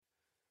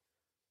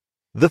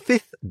The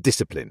Fifth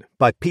Discipline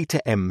by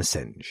Peter M.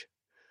 Senge.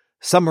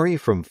 Summary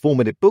from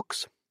 4-Minute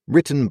Books,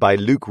 written by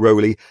Luke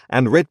Rowley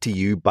and read to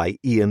you by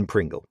Ian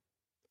Pringle.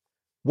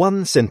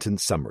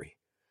 One-sentence summary.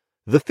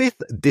 The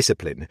fifth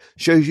discipline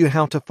shows you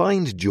how to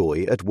find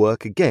joy at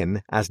work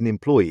again as an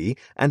employee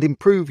and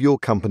improve your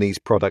company's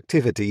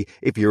productivity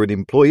if you're an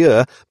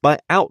employer by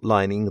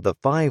outlining the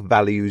 5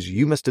 values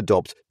you must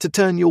adopt to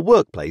turn your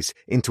workplace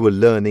into a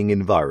learning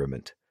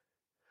environment.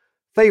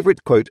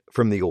 Favorite quote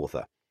from the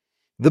author.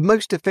 The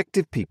most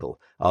effective people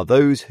are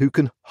those who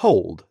can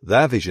hold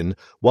their vision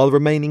while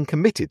remaining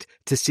committed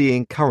to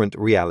seeing current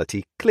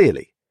reality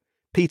clearly.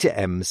 Peter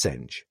M.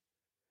 Senge.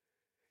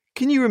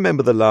 Can you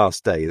remember the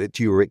last day that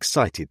you were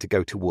excited to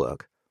go to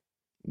work?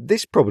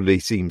 This probably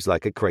seems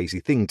like a crazy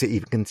thing to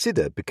even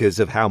consider because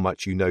of how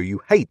much you know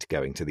you hate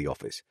going to the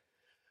office.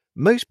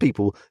 Most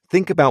people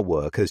think about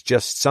work as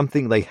just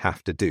something they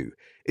have to do.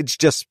 It's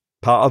just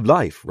part of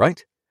life,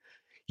 right?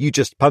 You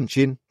just punch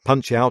in,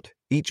 punch out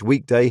each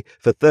weekday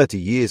for 30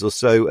 years or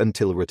so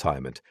until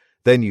retirement.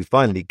 Then you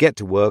finally get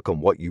to work on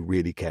what you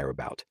really care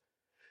about.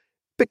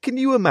 But can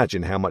you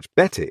imagine how much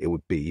better it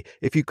would be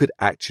if you could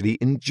actually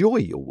enjoy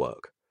your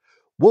work?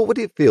 What would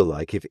it feel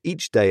like if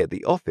each day at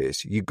the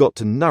office you got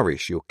to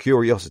nourish your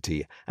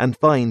curiosity and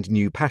find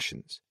new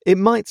passions? It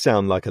might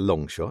sound like a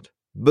long shot,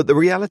 but the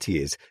reality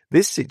is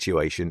this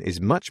situation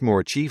is much more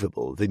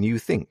achievable than you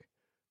think.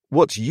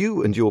 What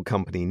you and your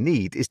company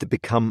need is to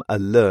become a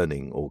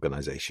learning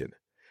organization.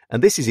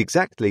 And this is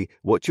exactly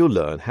what you'll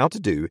learn how to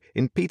do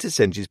in Peter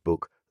Senge's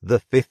book, The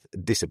Fifth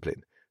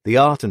Discipline, The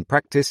Art and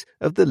Practice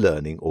of the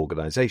Learning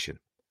Organization.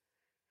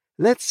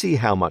 Let's see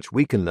how much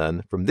we can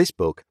learn from this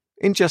book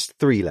in just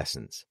 3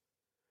 lessons.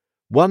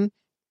 1.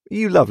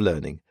 You love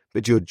learning,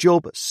 but your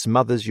job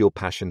smothers your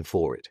passion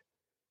for it.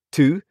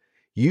 2.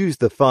 Use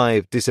the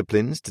 5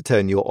 disciplines to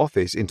turn your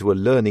office into a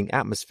learning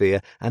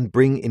atmosphere and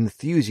bring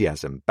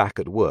enthusiasm back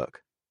at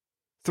work.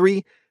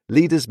 3.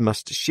 Leaders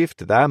must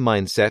shift their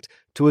mindset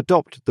to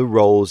adopt the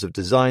roles of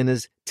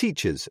designers,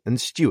 teachers,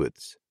 and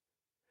stewards.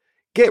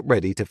 Get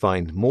ready to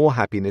find more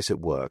happiness at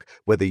work,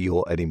 whether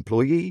you're an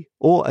employee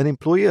or an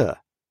employer.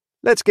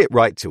 Let's get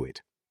right to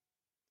it.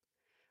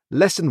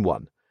 Lesson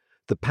 1.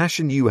 The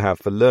passion you have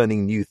for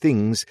learning new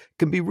things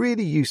can be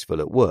really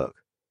useful at work,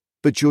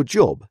 but your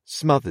job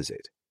smothers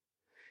it.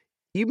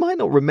 You might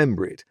not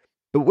remember it,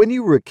 but when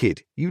you were a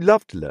kid, you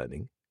loved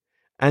learning,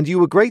 and you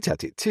were great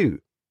at it too.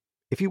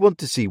 If you want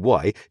to see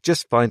why,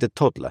 just find a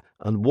toddler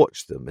and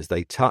watch them as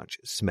they touch,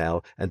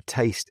 smell, and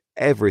taste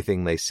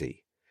everything they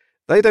see.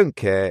 They don't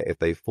care if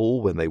they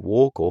fall when they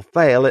walk or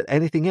fail at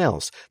anything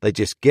else. They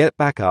just get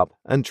back up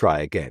and try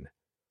again.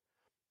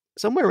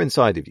 Somewhere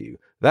inside of you,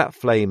 that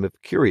flame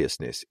of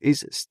curiousness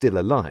is still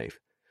alive,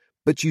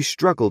 but you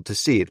struggle to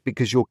see it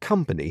because your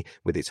company,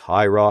 with its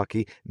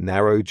hierarchy,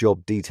 narrow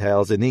job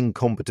details, and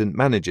incompetent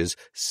managers,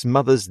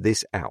 smothers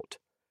this out.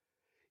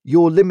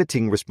 Your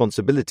limiting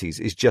responsibilities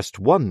is just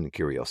one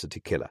curiosity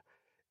killer.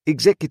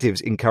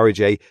 Executives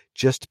encourage a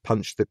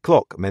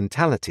just-punch-the-clock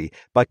mentality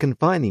by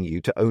confining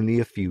you to only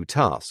a few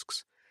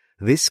tasks.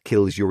 This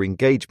kills your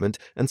engagement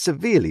and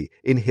severely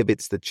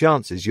inhibits the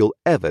chances you'll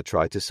ever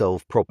try to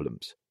solve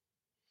problems.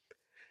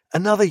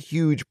 Another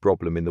huge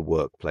problem in the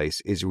workplace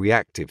is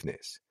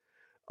reactiveness.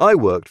 I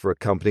worked for a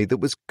company that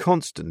was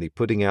constantly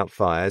putting out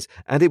fires,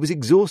 and it was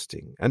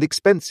exhausting and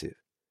expensive.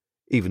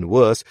 Even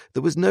worse,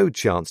 there was no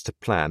chance to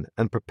plan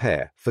and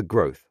prepare for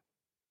growth.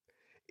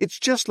 It's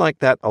just like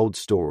that old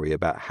story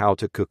about how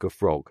to cook a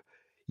frog.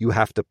 You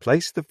have to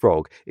place the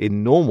frog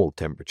in normal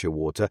temperature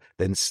water,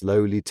 then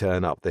slowly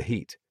turn up the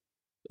heat.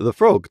 The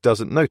frog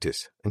doesn't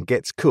notice and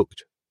gets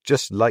cooked,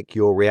 just like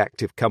your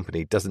reactive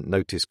company doesn't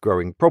notice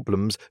growing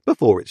problems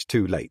before it's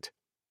too late.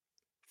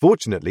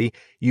 Fortunately,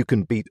 you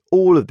can beat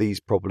all of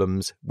these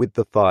problems with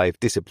the 5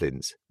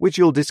 disciplines, which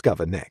you'll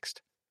discover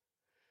next.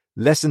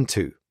 Lesson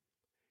 2.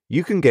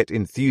 You can get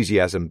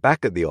enthusiasm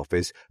back at the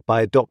office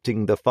by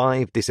adopting the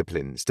 5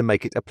 disciplines to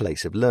make it a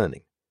place of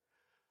learning.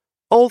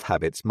 Old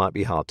habits might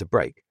be hard to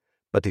break,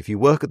 but if you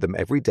work at them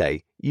every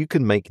day, you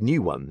can make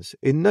new ones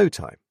in no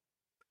time.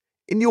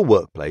 In your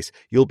workplace,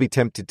 you'll be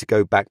tempted to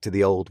go back to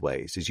the old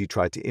ways as you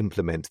try to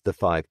implement the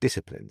 5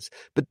 disciplines,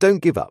 but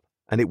don't give up,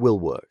 and it will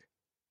work.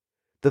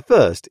 The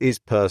first is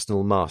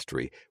personal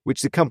mastery,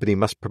 which the company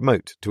must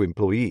promote to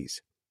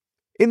employees.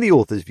 In the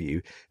author's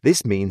view,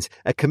 this means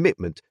a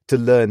commitment to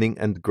learning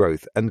and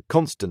growth and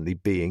constantly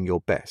being your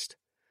best.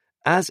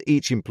 As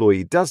each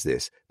employee does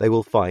this, they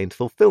will find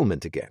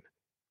fulfillment again.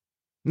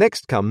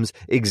 Next comes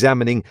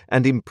examining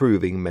and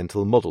improving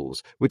mental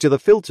models, which are the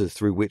filters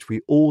through which we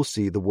all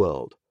see the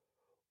world.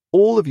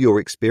 All of your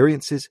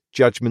experiences,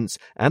 judgments,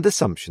 and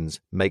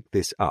assumptions make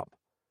this up.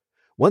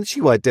 Once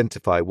you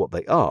identify what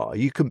they are,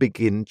 you can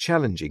begin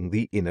challenging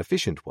the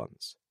inefficient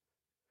ones.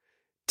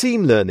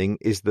 Team learning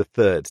is the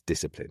 3rd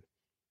discipline.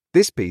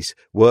 This piece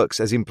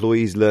works as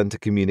employees learn to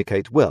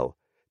communicate well.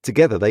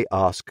 Together they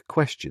ask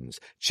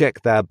questions,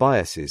 check their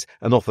biases,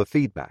 and offer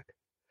feedback.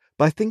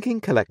 By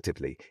thinking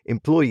collectively,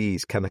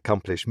 employees can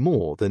accomplish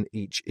more than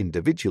each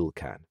individual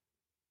can.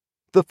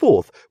 The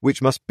fourth,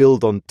 which must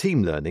build on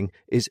team learning,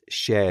 is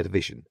shared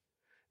vision.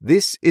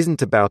 This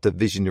isn't about a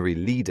visionary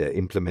leader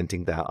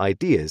implementing their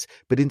ideas,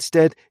 but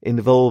instead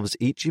involves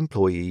each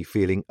employee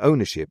feeling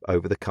ownership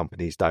over the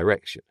company's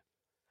direction.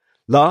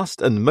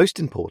 Last and most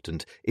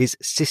important is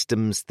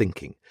systems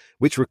thinking,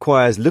 which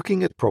requires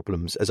looking at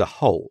problems as a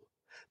whole.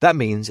 That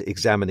means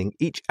examining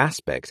each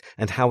aspect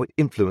and how it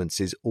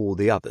influences all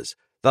the others,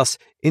 thus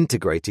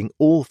integrating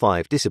all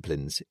 5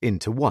 disciplines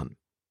into one.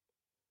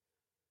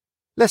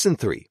 Lesson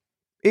 3.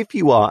 If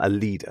you are a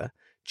leader,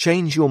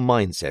 change your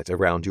mindset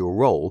around your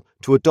role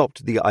to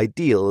adopt the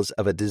ideals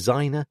of a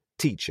designer,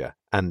 teacher,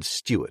 and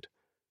steward.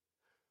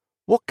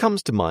 What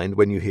comes to mind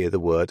when you hear the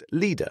word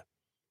leader?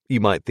 You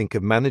might think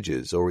of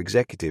managers or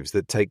executives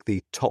that take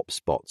the top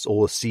spots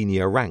or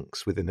senior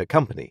ranks within a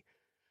company.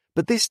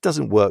 But this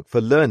doesn't work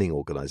for learning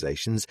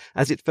organizations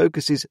as it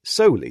focuses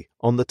solely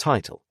on the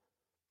title.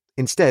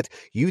 Instead,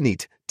 you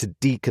need to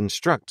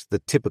deconstruct the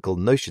typical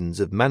notions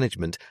of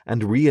management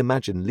and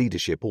reimagine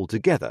leadership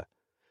altogether.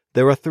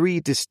 There are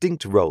 3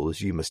 distinct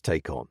roles you must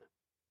take on: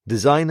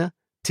 designer,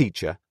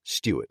 teacher,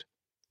 steward.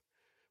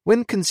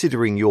 When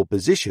considering your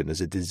position as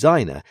a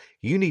designer,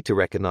 you need to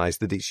recognize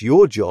that it's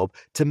your job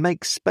to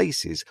make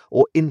spaces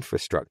or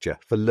infrastructure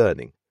for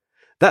learning.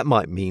 That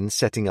might mean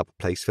setting up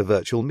a place for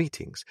virtual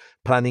meetings,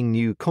 planning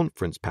new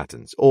conference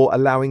patterns, or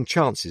allowing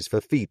chances for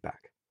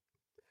feedback.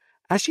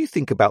 As you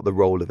think about the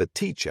role of a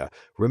teacher,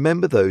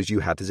 remember those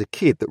you had as a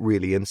kid that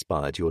really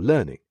inspired your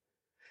learning.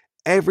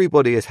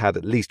 Everybody has had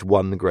at least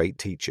one great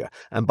teacher,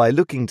 and by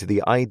looking to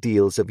the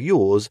ideals of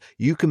yours,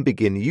 you can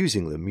begin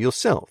using them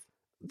yourself.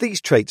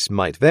 These traits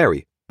might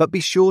vary, but be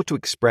sure to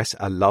express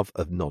a love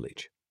of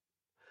knowledge.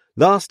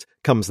 Last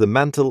comes the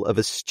mantle of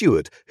a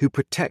steward who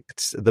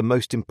protects the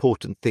most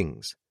important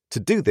things. To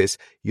do this,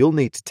 you'll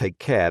need to take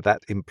care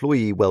that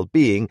employee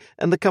well-being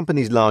and the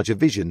company's larger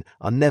vision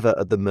are never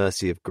at the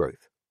mercy of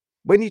growth.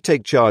 When you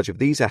take charge of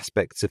these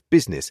aspects of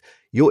business,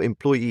 your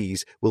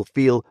employees will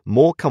feel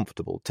more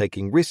comfortable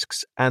taking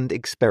risks and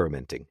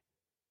experimenting.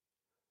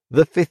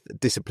 The 5th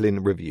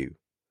discipline review.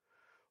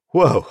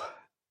 Whoa,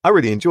 I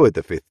really enjoyed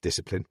the 5th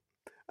discipline.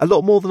 A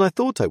lot more than I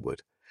thought I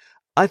would.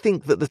 I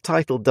think that the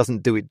title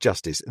doesn't do it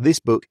justice. This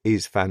book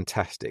is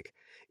fantastic.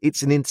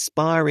 It's an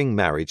inspiring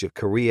marriage of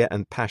career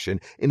and passion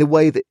in a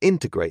way that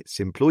integrates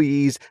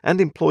employees and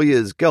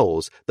employers'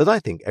 goals that I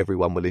think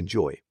everyone will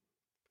enjoy.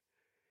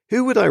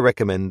 Who would I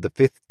recommend the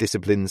 5th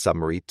discipline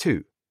summary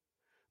to?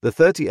 The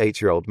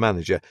 38-year-old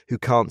manager who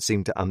can't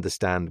seem to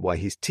understand why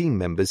his team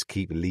members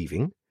keep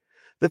leaving?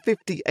 The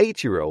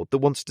 58-year-old that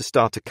wants to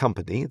start a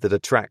company that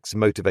attracts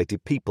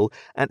motivated people,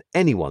 and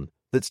anyone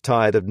that's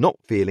tired of not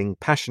feeling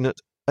passionate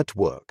at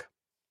work?